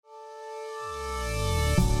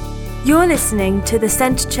You're listening to the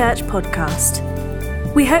Centre Church podcast.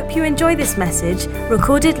 We hope you enjoy this message,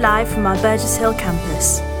 recorded live from our Burgess Hill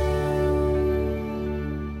campus.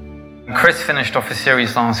 Chris finished off a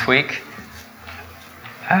series last week.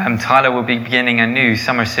 Tyler will be beginning a new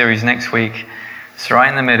summer series next week. It's right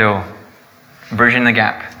in the middle, bridging the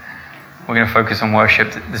gap. We're going to focus on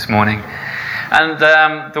worship this morning. And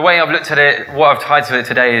the way I've looked at it, what I've titled it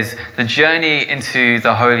today is The Journey into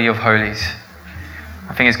the Holy of Holies.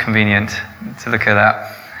 I think it's convenient to look at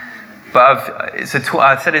that. But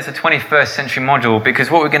I said it's a 21st century module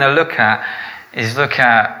because what we're going to look at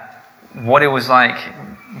what it was like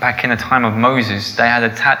back in the time of Moses. They had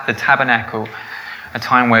the tabernacle, a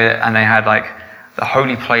time and they had like the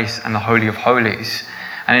holy place and the Holy of Holies.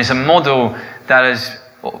 And it's a model that has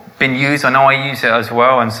been used. I know I use it as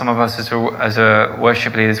well, and some of us as a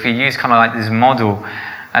worship leaders, we use kind of like this model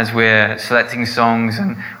as we're selecting songs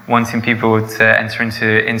and wanting people to enter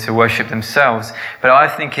into worship themselves. But I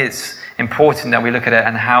think it's important that we look at it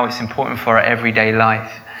and how it's important for our everyday life.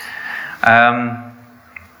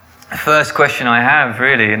 First question I have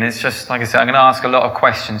really, and it's just, like I said, I'm going to ask a lot of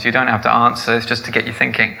questions. You don't have to answer, it's just to get you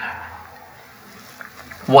thinking.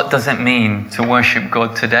 What does it mean to worship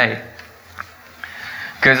God today?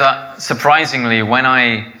 Because surprisingly, when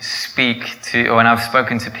I when I've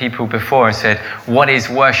spoken to people before, I said, what is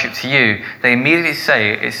worship to you? They immediately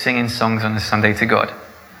say it's singing songs on a Sunday to God.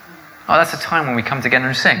 Oh, that's a time when we come together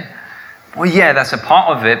and sing. Well, yeah, that's a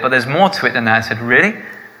part of it, but there's more to it than that. I said, really?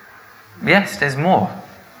 Yes, there's more.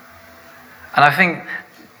 And I think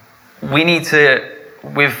we need to,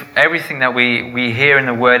 with everything that we hear in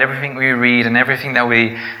the Word, everything we read, and everything that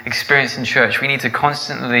we experience in church, we need to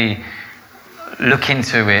constantly look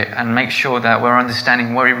into it and make sure that we're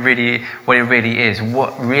understanding what it really is.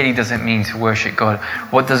 What really does it mean to worship God?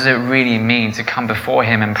 What does it really mean to come before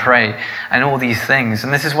Him and pray? And all these things.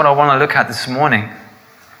 And this is what I want to look at this morning.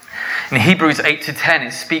 In Hebrews 8-10,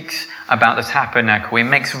 it speaks about the tabernacle. It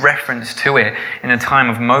makes reference to it in the time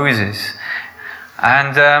of Moses.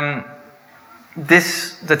 And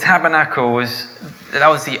the tabernacle was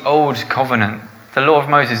the old covenant. The law of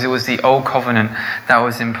Moses, it was the old covenant that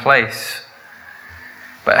was in place.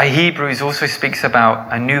 But Hebrews also speaks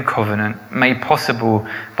about a new covenant made possible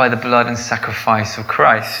by the blood and sacrifice of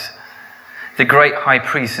Christ. The great high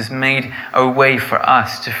priest has made a way for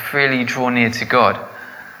us to freely draw near to God.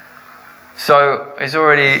 So it's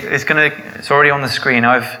already on the screen.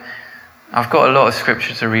 I've got a lot of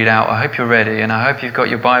scripture to read out. I hope you're ready, and I hope you've got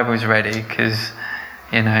your Bibles ready, because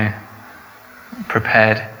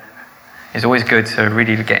prepared. It's always good to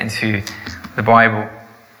really get into the Bible.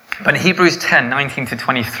 But in Hebrews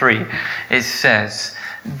 10:19-23, it says,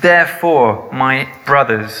 "Therefore, my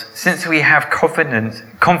brothers, since we have confidence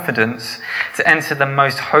to enter the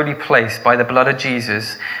most holy place by the blood of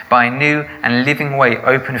Jesus, by a new and living way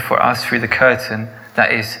opened for us through the curtain,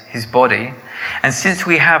 that is His body, and since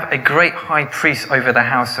we have a great high priest over the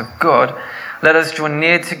house of God, let us draw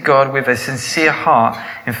near to God with a sincere heart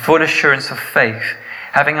in full assurance of faith,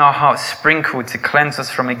 having our hearts sprinkled to cleanse us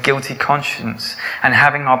from a guilty conscience, and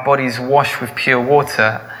having our bodies washed with pure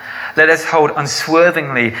water. Let us hold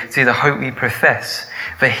unswervingly to the hope we profess,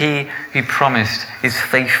 for He who promised is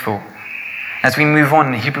faithful." As we move on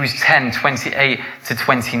in Hebrews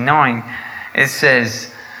 10:28-29, it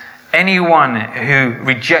says, "Anyone who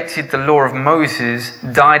rejected the law of Moses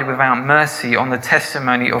died without mercy on the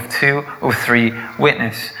testimony of 2 or 3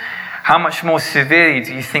 witnesses. How much more severely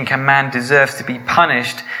do you think a man deserves to be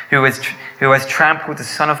punished who has trampled the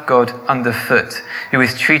Son of God underfoot, who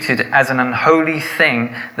has treated as an unholy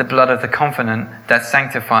thing the blood of the covenant that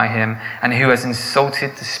sanctify him, and who has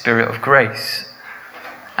insulted the Spirit of grace?"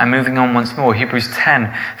 And moving on once more, Hebrews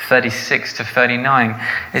 10:36-39,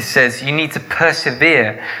 it says, "You need to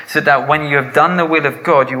persevere so that when you have done the will of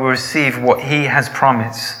God, you will receive what He has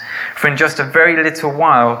promised. For in just a very little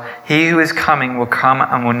while, He who is coming will come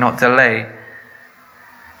and will not delay.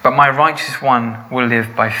 But my righteous one will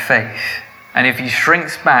live by faith. And if he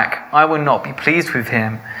shrinks back, I will not be pleased with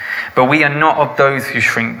him. But we are not of those who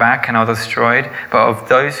shrink back and are destroyed, but of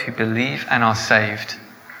those who believe and are saved."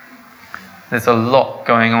 There's a lot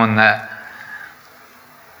going on there.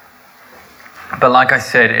 But like I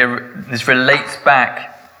said, this relates back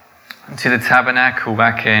to the tabernacle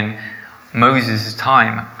back in Moses'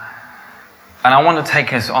 time. And I want to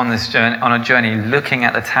take us on a journey looking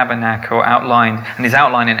at the tabernacle outlined, and is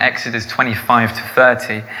outlined in Exodus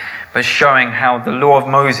 25-30, but showing how the law of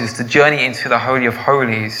Moses, the journey into the Holy of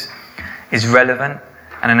Holies, is relevant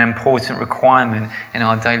and an important requirement in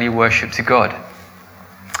our daily worship to God.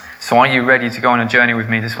 So are you ready to go on a journey with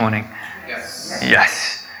me this morning? Yes.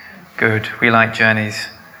 Yes. Good. We like journeys.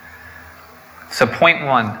 So point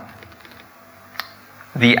 1,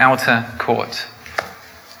 the outer court.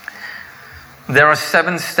 There are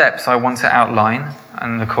 7 steps I want to outline,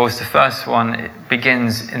 and of course the first one, it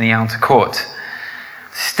begins in the outer court.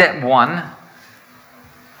 Step 1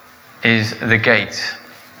 is the gate.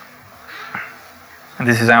 And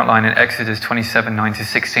this is outlined in Exodus 27, 9 to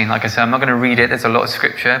 16. Like I said, I'm not going to read it, there's a lot of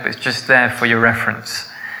scripture, but it's just there for your reference.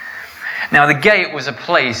 Now the gate was a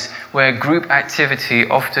place where group activity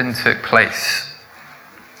often took place.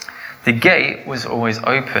 The gate was always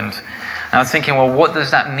opened. And I was thinking, well, what does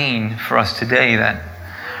that mean for us today then?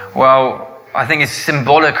 Well, I think it's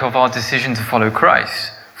symbolic of our decision to follow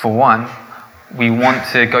Christ. For one, we want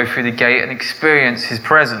to go through the gate and experience his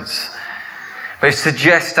presence. But it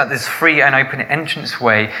suggests that this free and open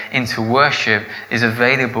entranceway into worship is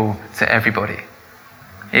available to everybody.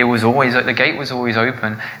 The gate was always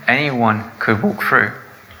open. Anyone could walk through.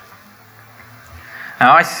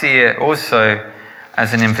 Now I see it also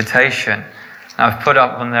as an invitation. Now I've put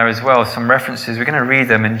up on there as well some references. We're going to read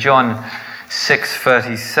them in John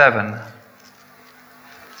 6:37.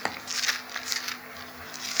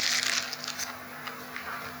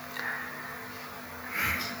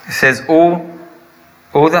 It says,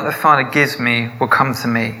 all that the Father gives me will come to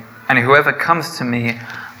me, and whoever comes to me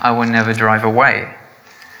I will never drive away.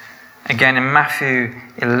 Again in Matthew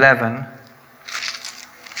 11,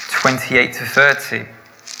 28 to 30. It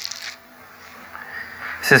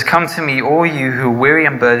says, come to me, all you who are weary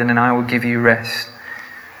and burdened, and I will give you rest.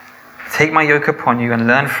 Take my yoke upon you and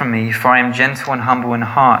learn from me, for I am gentle and humble in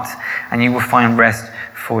heart, and you will find rest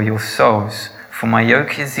for your souls. For my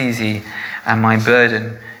yoke is easy and my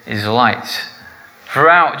burden is light.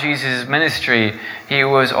 Throughout Jesus' ministry, he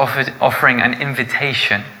was offering an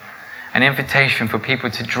invitation for people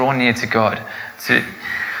to draw near to God.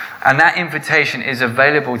 And that invitation is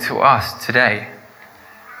available to us today.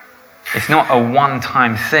 It's not a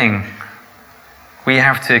one-time thing. We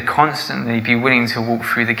have to constantly be willing to walk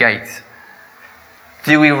through the gate.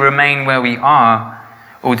 Do we remain where we are,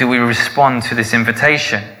 or do we respond to this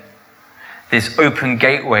invitation? This open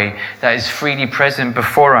gateway that is freely present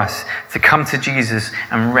before us to come to Jesus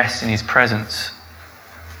and rest in his presence.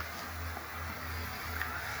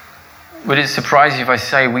 Would it surprise you if I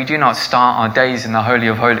say we do not start our days in the Holy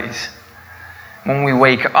of Holies? When we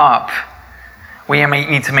wake up, we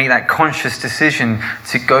need to make that conscious decision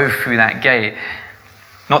to go through that gate.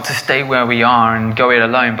 Not to stay where we are and go it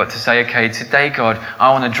alone, but to say, okay, today, God,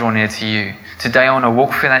 I want to draw near to you. Today, I want to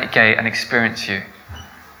walk through that gate and experience you.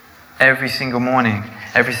 Every single morning,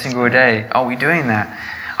 every single day. Are we doing that?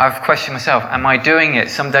 I've questioned myself, am I doing it?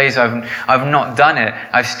 Some days I've not done it.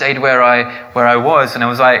 I've stayed where I was, and I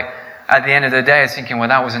was like, at the end of the day, I was thinking, well,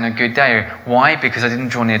 that wasn't a good day. Why? Because I didn't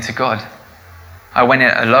draw near to God. I went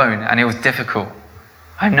it alone, and it was difficult.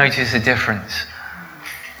 I noticed a difference.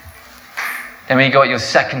 Then we got your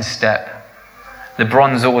second step, the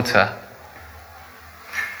bronze altar.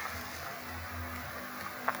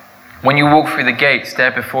 When you walk through the gates,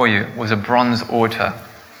 there before you was a bronze altar.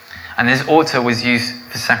 And this altar was used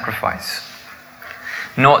for sacrifice.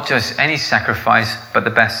 Not just any sacrifice, but the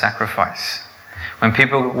best sacrifice.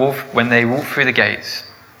 When they walk through the gates,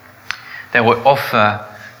 they would offer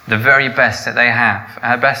the very best that they have,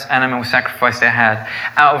 the best animal sacrifice they had,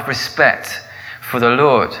 out of respect for the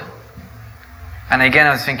Lord. And again,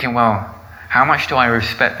 I was thinking, well, how much do I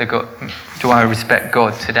respect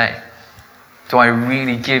God today? Do I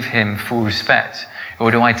really give him full respect?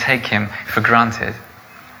 Or do I take him for granted?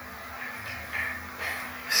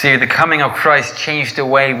 See, the coming of Christ changed the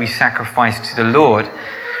way we sacrifice to the Lord.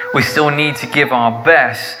 We still need to give our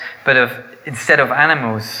best, but instead of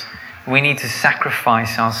animals, we need to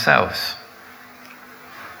sacrifice ourselves.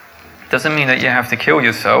 Doesn't mean that you have to kill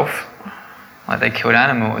yourself like they killed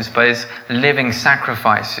animals, but it's living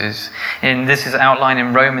sacrifices. And this is outlined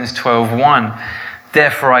in Romans 12:1.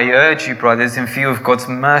 Therefore I urge you, brothers, in view of God's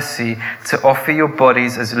mercy, to offer your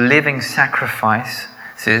bodies as living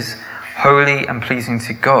sacrifices, holy and pleasing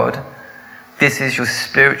to God. This is your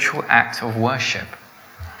spiritual act of worship.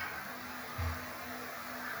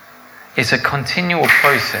 It's a continual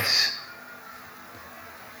process.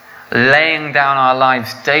 Laying down our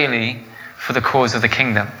lives daily for the cause of the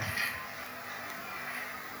kingdom.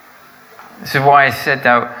 This is why I said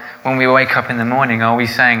that when we wake up in the morning, are we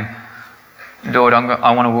saying, Lord,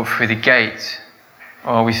 I want to walk through the gate?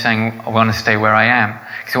 Or are we saying, I want to stay where I am?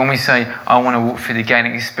 Because when we say, I want to walk through the gate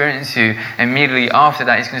and experience you, immediately after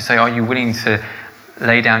that, he's going to say, are you willing to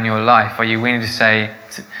lay down your life? Are you willing to say,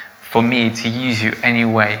 for me to use you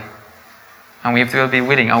anyway? And we have to be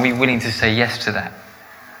willing. Are we willing to say yes to that?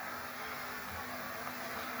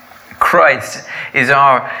 Christ is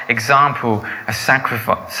our example of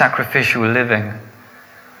sacrificial living.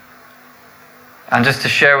 And just to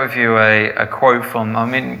share with you a quote from,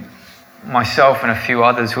 myself and a few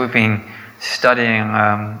others who have been studying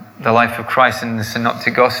the life of Christ in the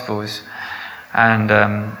Synoptic Gospels. And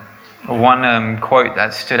one quote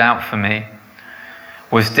that stood out for me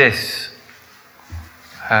was this.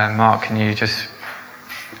 Mark, can you just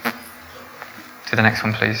do the next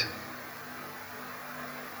one, please?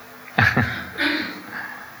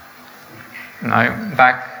 No,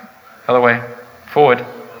 back, other way, forward.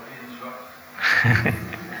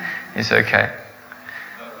 It's okay.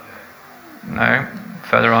 No,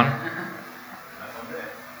 further on.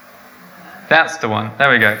 That's the one.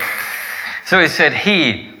 There we go. So it said,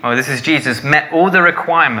 this is Jesus, met all the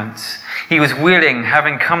requirements. He was willing,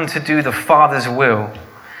 having come to do the Father's will.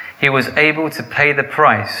 He was able to pay the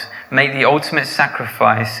price, make the ultimate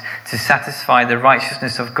sacrifice to satisfy the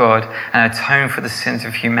righteousness of God and atone for the sins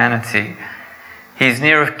of humanity. He is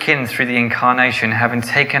near of kin through the incarnation, having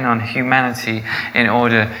taken on humanity in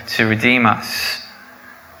order to redeem us.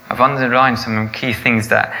 I've underlined some key things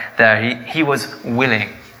there. He was willing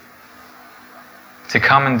to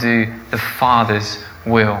come and do the Father's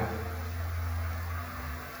will.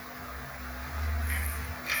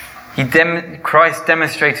 Christ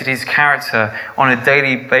demonstrated his character on a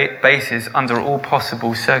daily basis under all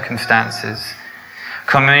possible circumstances,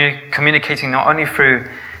 communicating not only through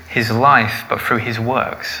his life but through his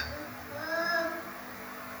works.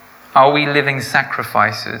 Are we living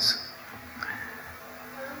sacrifices?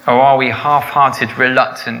 Or are we half-hearted,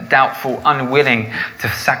 reluctant, doubtful, unwilling to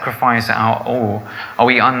sacrifice our all? Are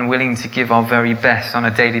we unwilling to give our very best on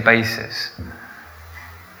a daily basis?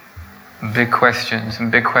 Big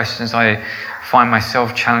questions I find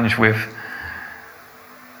myself challenged with.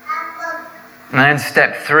 And then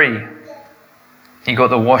step 3, you got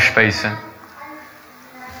the wash basin.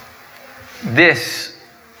 This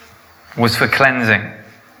was for cleansing.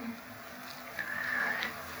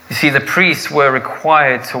 You see, the priests were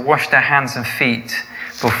required to wash their hands and feet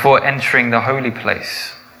before entering the holy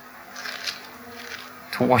place,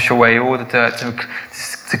 to wash away all the dirt,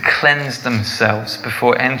 to cleanse themselves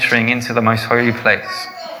before entering into the most holy place.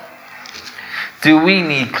 Do we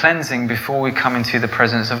need cleansing before we come into the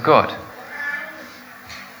presence of God?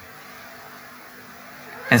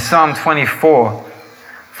 In Psalm 24,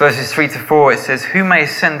 verses 3-4, it says, "Who may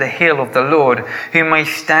ascend the hill of the Lord? Who may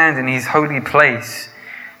stand in his holy place?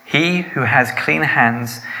 He who has clean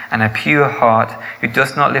hands and a pure heart, who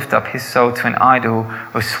does not lift up his soul to an idol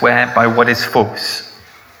or swear by what is false."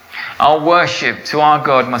 Our worship to our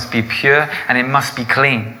God must be pure and it must be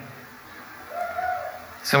clean.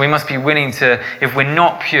 So we must be willing to, if we're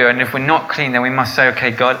not pure and if we're not clean, then we must say, okay,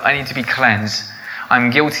 God, I need to be cleansed. I'm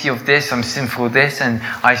guilty of this, I'm sinful of this, and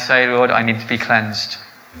I say, Lord, I need to be cleansed.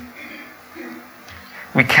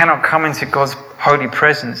 We cannot come into God's holy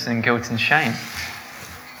presence in guilt and shame.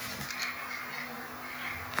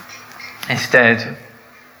 Instead,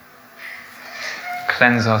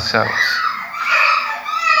 cleanse ourselves.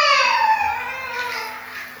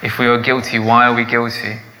 If we are guilty, why are we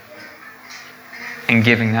guilty? In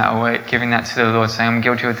giving that away, giving that to the Lord, saying, I'm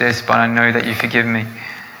guilty of this, but I know that you forgive me.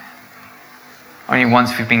 Only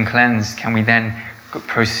once we've been cleansed can we then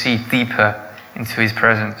proceed deeper into his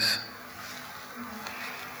presence.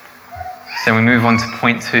 So we move on to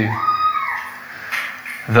point 2,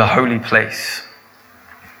 the holy place.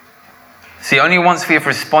 See, only once we have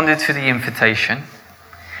responded to the invitation,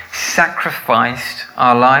 sacrificed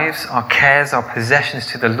our lives, our cares, our possessions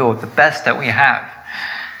to the Lord, the best that we have,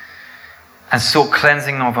 and sought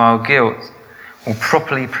cleansing of our guilt, or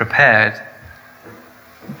properly prepared,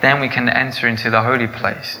 then we can enter into the holy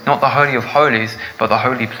place. Not the Holy of Holies, but the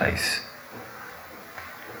holy place.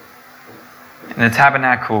 In the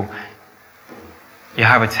tabernacle, you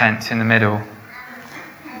have a tent in the middle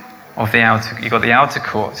of the outer. You got the outer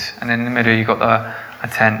court, and in the middle you got a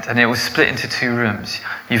tent, and it was split into 2 rooms.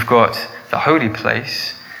 You've got the holy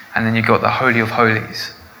place, and then you've got the Holy of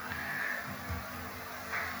Holies.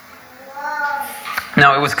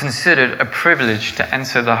 Now, it was considered a privilege to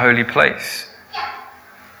enter the holy place.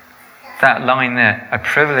 That line there, a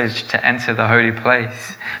privilege to enter the holy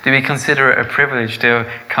place. Do we consider it a privilege to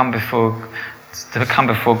come before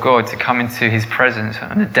God, to come into his presence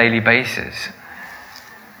on a daily basis?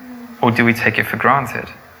 Or do we take it for granted?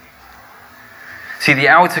 See, the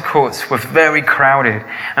outer courts were very crowded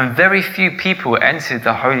and very few people entered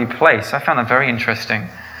the holy place. I found that very interesting.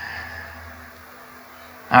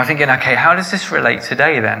 And I'm thinking, okay, how does this relate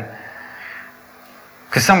today then?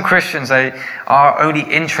 Because some Christians, they are only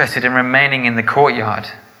interested in remaining in the courtyard.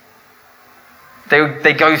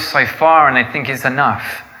 They go so far and they think it's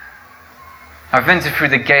enough. I've entered through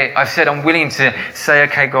the gate. I've said I'm willing to say,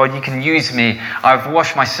 okay, God, you can use me. I've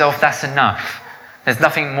washed myself. That's enough. There's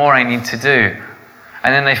nothing more I need to do.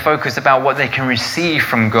 And then they focus about what they can receive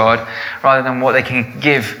from God rather than what they can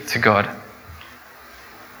give to God.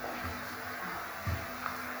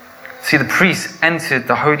 See, the priests entered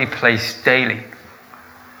the holy place daily.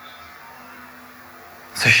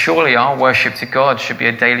 So surely our worship to God should be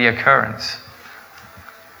a daily occurrence.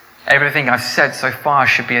 Everything I've said so far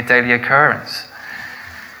should be a daily occurrence.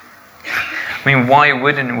 I mean, why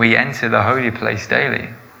wouldn't we enter the holy place daily?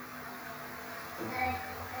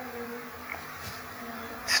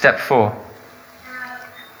 Step 4.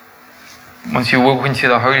 Once you walk into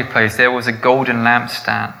the holy place, there was a golden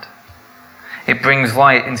lampstand. It brings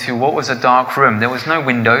light into what was a dark room. There was no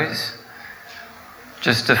windows,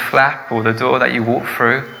 just a flap or the door that you walk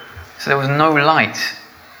through. So there was no light.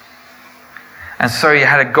 And so you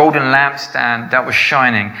had a golden lampstand that was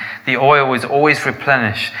shining. The oil was always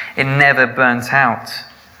replenished. It never burnt out.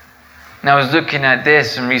 Now I was looking at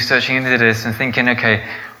this and researching into this and thinking, okay,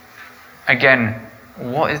 again,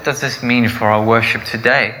 what does this mean for our worship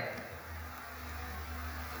today?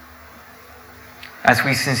 As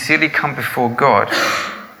we sincerely come before God,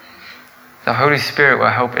 the Holy Spirit will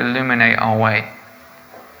help illuminate our way.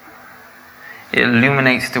 It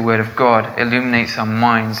illuminates the Word of God, illuminates our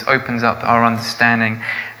minds, opens up our understanding,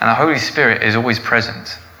 and the Holy Spirit is always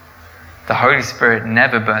present. The Holy Spirit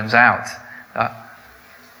never burns out.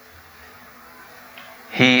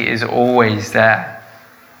 He is always there,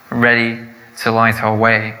 ready to light our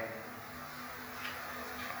way.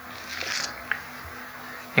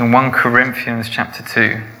 In 1 Corinthians chapter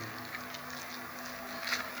 2,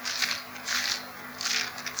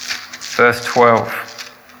 verse 12.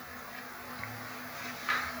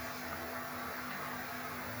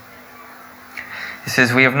 It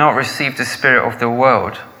says, "We have not received the spirit of the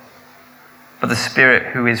world, but the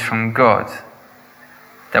Spirit who is from God,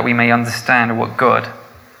 that we may understand what God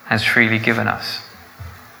has freely given us."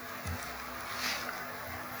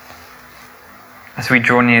 As we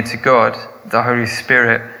draw near to God, the Holy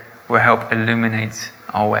Spirit will help illuminate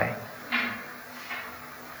our way.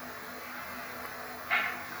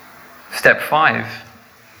 Step 5.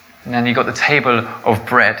 And then you've got the table of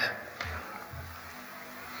bread.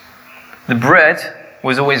 The bread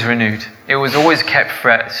was always renewed. It was always kept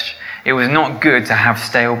fresh. It was not good to have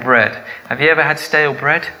stale bread. Have you ever had stale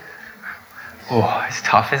bread? Oh, it's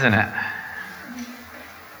tough, isn't it?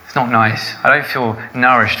 It's not nice. I don't feel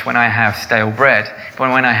nourished when I have stale bread.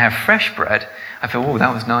 But when I have fresh bread, I feel, oh,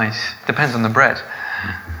 that was nice. Depends on the bread.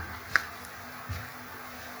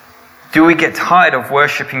 Do we get tired of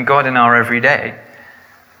worshipping God in our everyday?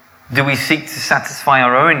 Do we seek to satisfy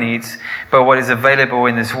our own needs by what is available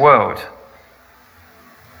in this world?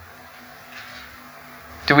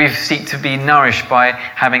 Do we seek to be nourished by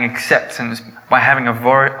having acceptance, by having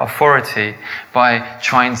authority, by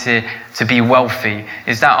trying to be wealthy?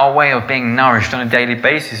 Is that our way of being nourished on a daily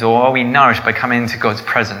basis, or are we nourished by coming into God's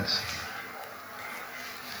presence?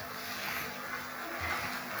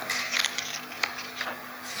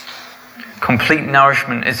 Complete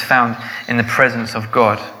nourishment is found in the presence of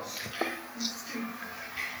God.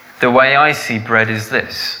 The way I see bread is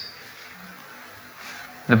this: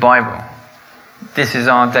 the Bible. This is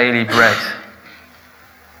our daily bread.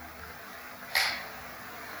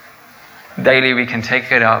 Daily we can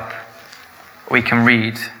take it up, we can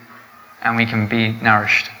read, and we can be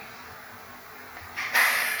nourished.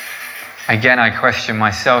 Again, I question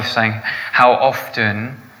myself, saying, how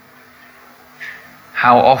often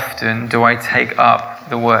do I take up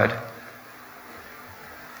the word?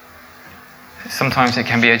 Sometimes it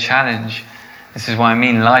can be a challenge. This is what I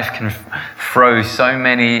mean. Life can throw so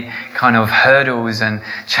many kind of hurdles and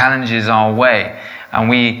challenges our way. And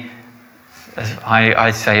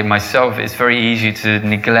I say myself, it's very easy to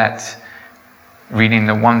neglect reading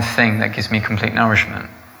the one thing that gives me complete nourishment.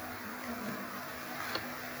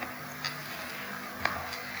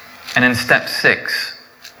 And in step 6,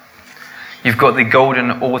 you've got the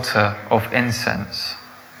golden altar of incense.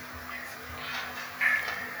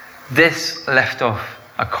 This left off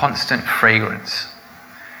a constant fragrance.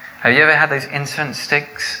 Have you ever had those incense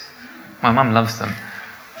sticks? My mum loves them.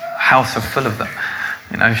 House are full of them.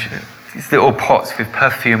 You know, these little pots with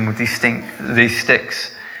perfume with these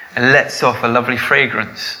sticks. It lets off a lovely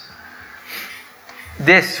fragrance.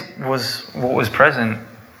 This was what was present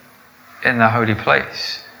in the holy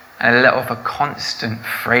place. And it let off a constant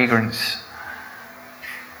fragrance.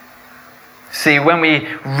 See, when we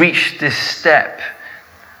reach this step,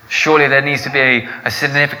 surely there needs to be a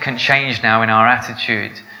significant change now in our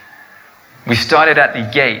attitude. We started at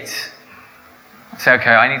the gate. Say,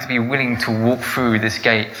 okay, I need to be willing to walk through this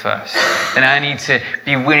gate first. Then I need to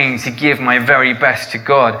be willing to give my very best to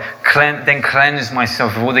God. Then cleanse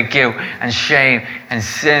myself of all the guilt and shame and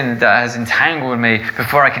sin that has entangled me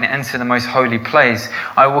before I can enter the most holy place.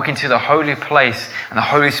 I walk into the holy place and the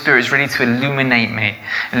Holy Spirit is ready to illuminate me,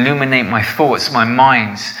 illuminate my thoughts, my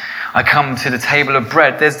minds. I come to the table of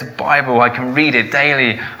bread. There's the Bible. I can read it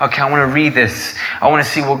daily. Okay, I want to read this. I want to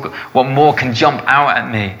see what more can jump out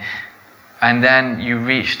at me. And then you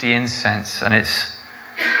reach the incense and it's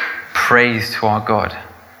praise to our God.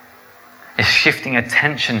 It's shifting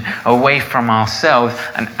attention away from ourselves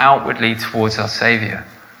and outwardly towards our Savior.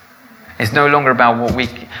 It's no longer about what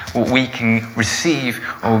we can receive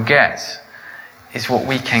or get. It's what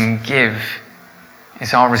we can give.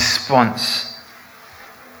 It's our response.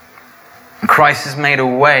 Christ has made a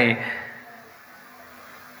way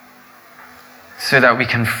so that we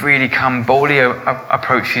can freely come, boldly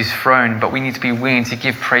approach his throne, but we need to be willing to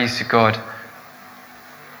give praise to God.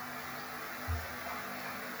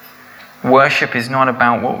 Worship is not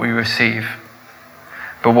about what we receive,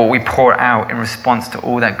 but what we pour out in response to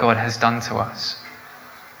all that God has done to us.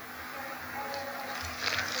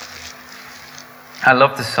 I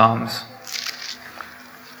love the Psalms.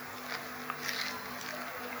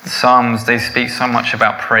 The Psalms, they speak so much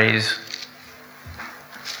about praise.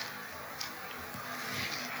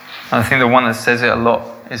 I think the one that says it a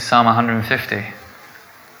lot is Psalm 150.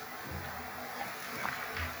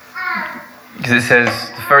 Because it says,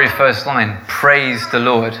 the very first line, praise the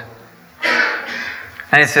Lord.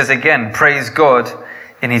 And it says again, praise God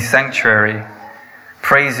in his sanctuary.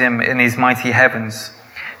 Praise him in his mighty heavens.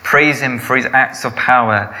 Praise him for his acts of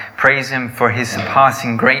power. Praise him for his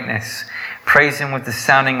surpassing greatness. Praise him with the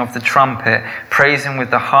sounding of the trumpet. Praise him with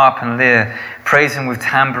the harp and lyre. Praise him with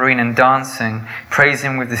tambourine and dancing. Praise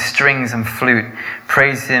him with the strings and flute.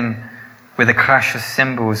 Praise him with a clash of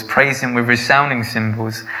cymbals. Praise him with resounding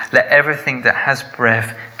cymbals. Let everything that has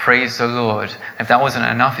breath praise the Lord. If that wasn't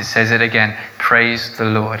enough, it says it again. Praise the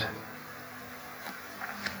Lord.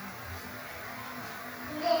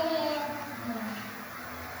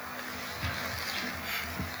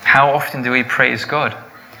 How often do we praise God?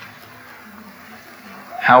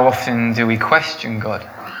 How often do we question God?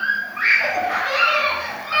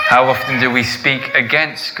 How often do we speak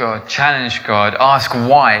against God, challenge God, ask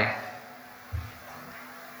why?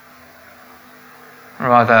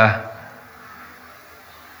 Rather,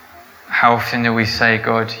 how often do we say,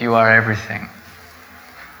 God, you are everything.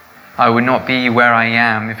 I would not be where I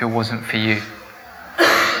am if it wasn't for you.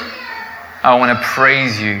 I want to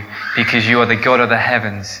praise you because you are the God of the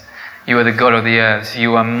heavens. You are the God of the earth.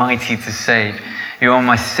 You are mighty to save. You are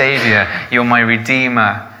my Savior. You are my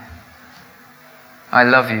Redeemer. I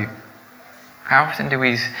love you. How often do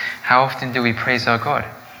we praise our God?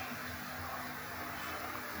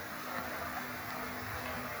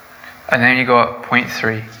 And then you got point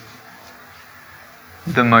 3.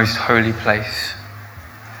 The most holy place.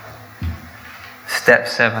 Step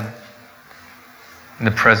 7.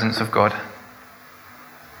 The presence of God.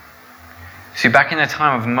 See, back in the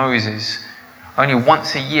time of Moses, only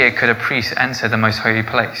once a year could a priest enter the most holy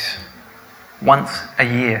place. Once a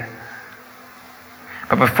year.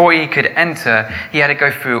 But before he could enter, he had to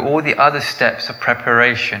go through all the other steps of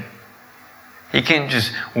preparation. He couldn't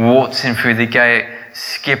just waltz in through the gate,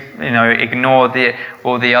 ignore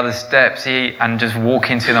all the other steps and just walk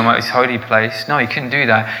into the most holy place. No, he couldn't do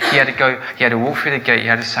that. He had to walk through the gate, he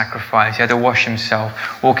had to sacrifice, he had to wash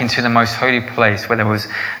himself, walk into the most holy place where there was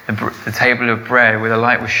the table of bread, where the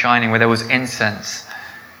light was shining, where there was incense.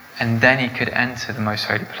 And then he could enter the most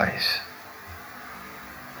holy place.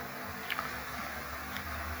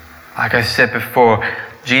 Like I said before,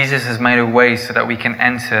 Jesus has made a way so that we can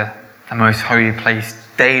enter the most holy place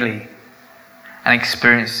daily and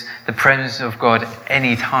experience the presence of God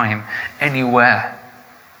anytime, anywhere.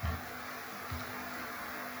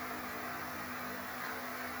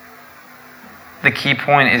 The key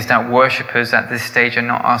point is that worshippers at this stage are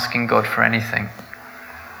not asking God for anything.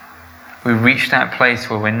 We reach that place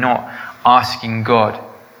where we're not asking God.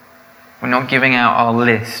 We're not giving out our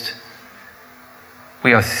list.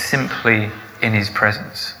 We are simply in his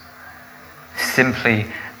presence, simply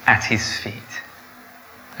at his feet,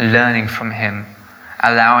 learning from him,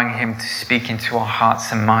 allowing him to speak into our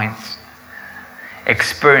hearts and minds,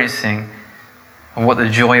 experiencing what the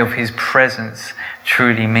joy of his presence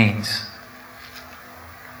truly means.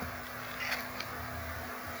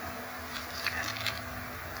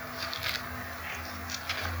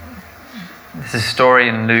 There's a story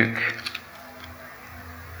in Luke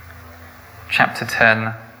chapter 10.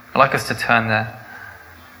 I'd like us to turn there.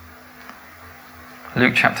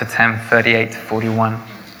 Luke chapter 10, 38 to 41.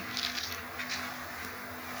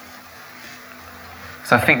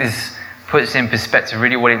 So I think this puts in perspective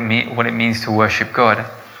really what it means to worship God. It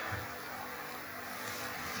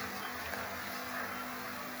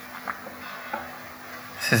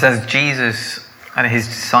says, as Jesus and his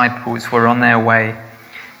disciples were on their way,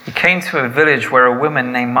 he came to a village where a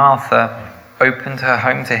woman named Martha opened her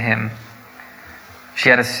home to him. She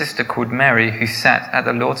had a sister called Mary who sat at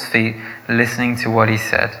the Lord's feet listening to what he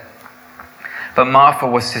said. But Martha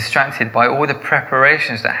was distracted by all the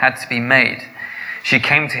preparations that had to be made. She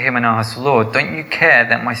came to him and asked, Lord, don't you care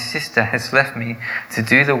that my sister has left me to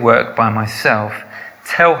do the work by myself?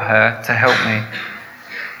 Tell her to help me.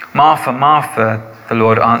 Martha, Martha, the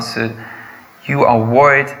Lord answered, you are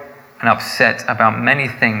worried and upset about many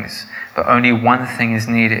things, but only one thing is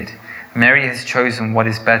needed. Mary has chosen what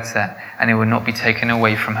is better, and it will not be taken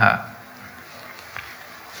away from her.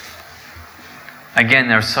 Again,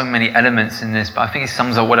 there are so many elements in this, but I think it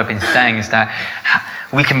sums up what I've been saying, is that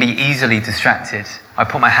we can be easily distracted. I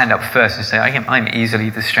put my hand up first and say, I'm easily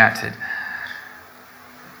distracted.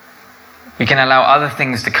 We can allow other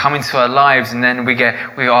things to come into our lives, and then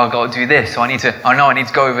I've got to do this. So I need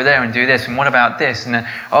to go over there and do this. And what about this? And then,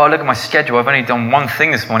 look at my schedule. I've only done one thing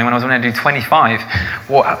this morning when I was going to do 25.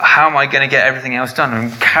 How am I going to get everything else done?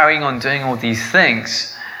 I'm carrying on doing all these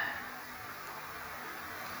things.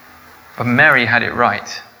 But Mary had it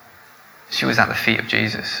right. She was at the feet of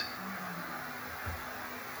Jesus.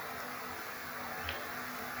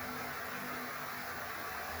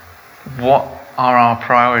 What are our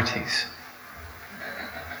priorities?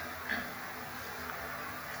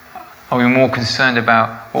 Are we more concerned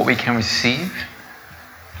about what we can receive?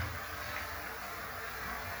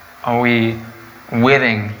 Are we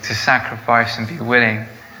willing to sacrifice and be willing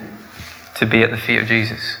to be at the feet of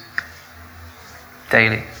Jesus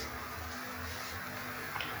daily?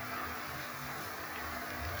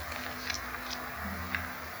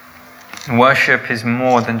 And worship is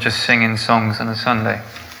more than just singing songs on a Sunday.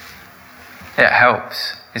 It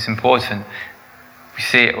helps. It's important. We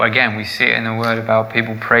see it in the Word about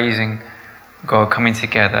people praising God, coming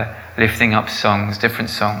together, lifting up songs, different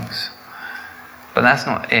songs. But that's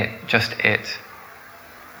not just it.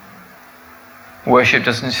 Worship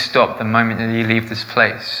doesn't stop the moment that you leave this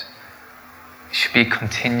place. It should be a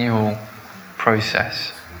continual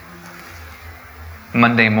process.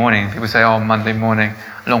 Monday morning, people say, Monday morning,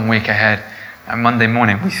 long week ahead. And Monday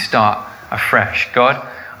morning, we start afresh. God,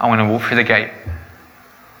 I want to walk through the gate.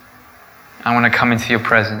 I want to come into your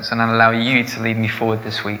presence and allow you to lead me forward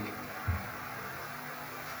this week.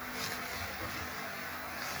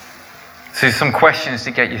 So some questions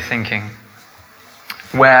to get you thinking.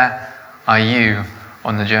 Where are you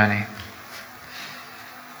on the journey?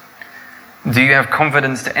 Do you have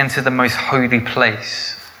confidence to enter the most holy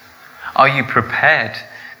place? Are you prepared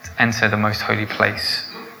to enter the most holy place?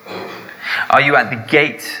 Are you at the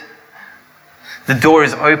gate? The door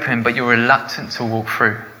is open, but you're reluctant to walk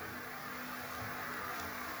through.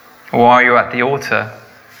 Or are you at the altar,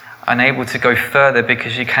 unable to go further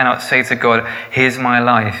because you cannot say to God, here's my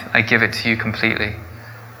life, I give it to you completely.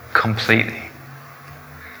 Completely.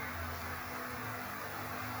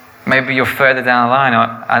 Maybe you're further down the line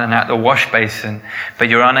and at the wash basin, but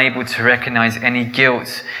you're unable to recognize any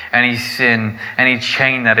guilt, any sin, any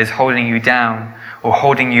chain that is holding you down or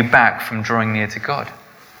holding you back from drawing near to God.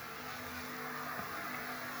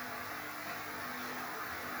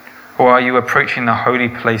 Or are you approaching the holy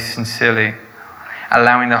place sincerely,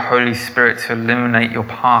 allowing the Holy Spirit to illuminate your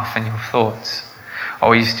path and your thoughts? Or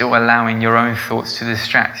are you still allowing your own thoughts to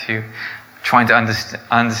distract you, trying to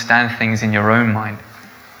understand things in your own mind?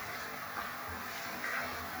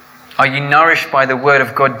 Are you nourished by the Word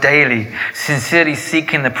of God daily, sincerely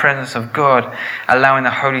seeking the presence of God, allowing the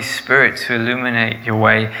Holy Spirit to illuminate your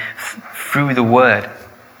way through the Word?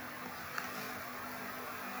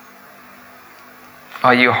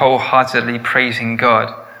 Are you wholeheartedly praising God,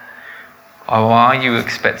 or are you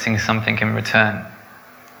expecting something in return?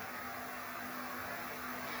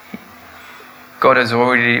 God has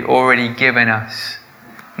already given us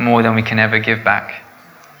more than we can ever give back.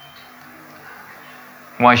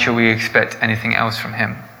 Why should we expect anything else from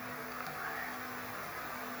Him?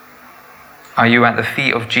 Are you at the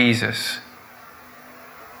feet of Jesus?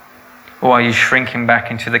 Or are you shrinking back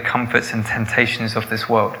into the comforts and temptations of this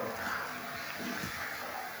world?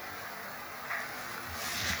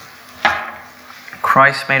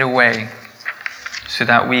 Christ made a way so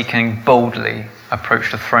that we can boldly approach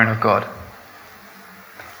the throne of God.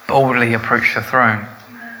 Boldly approach the throne.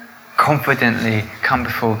 Confidently come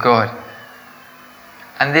before God.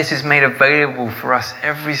 And this is made available for us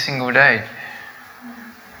every single day.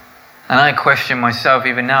 And I question myself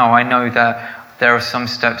even now. I know that there are some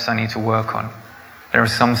steps I need to work on. There are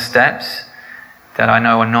some steps that I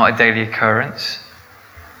know are not a daily occurrence.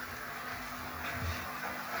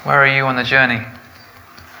 Where are you on the journey?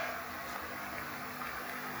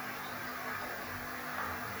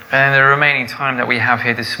 And in the remaining time that we have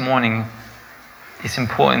here this morning, I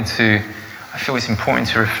feel it's important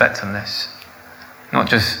to reflect on this. Not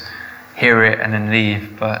just hear it and then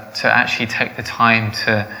leave, but to actually take the time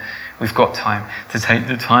we've got time, to take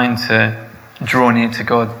the time to draw near to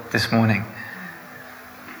God this morning.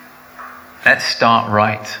 Let's start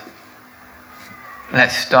right.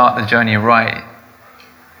 Let's start the journey right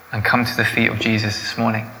and come to the feet of Jesus this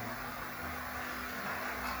morning.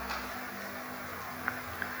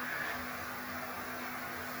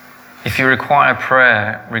 If you require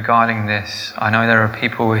prayer regarding this, I know there are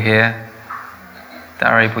people here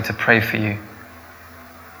that are able to pray for you.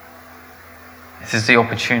 This is the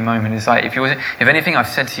opportune moment. It's like if anything I've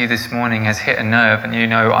said to you this morning has hit a nerve and you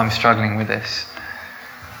know I'm struggling with this,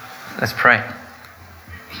 let's pray.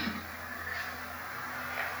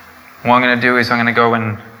 What I'm going to do is I'm going to go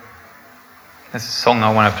and there's a song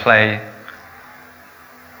I want to play.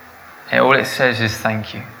 All it says is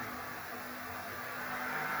thank you.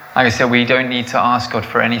 Like I said, we don't need to ask God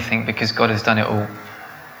for anything because God has done it all.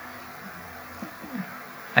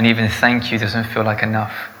 And even thank you doesn't feel like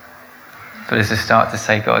enough. But it's a start to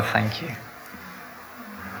say, God, thank you.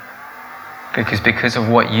 Because of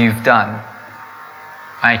what you've done,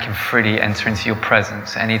 I can freely enter into your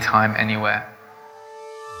presence anytime, anywhere.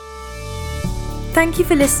 Thank you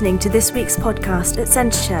for listening to this week's podcast at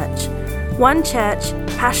Centre Church. One church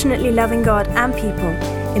passionately loving God and people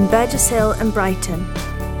in Burgess Hill and Brighton.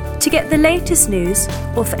 To get the latest news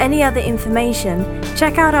or for any other information,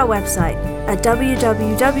 check out our website at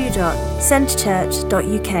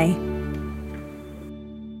www.centrechurch.uk.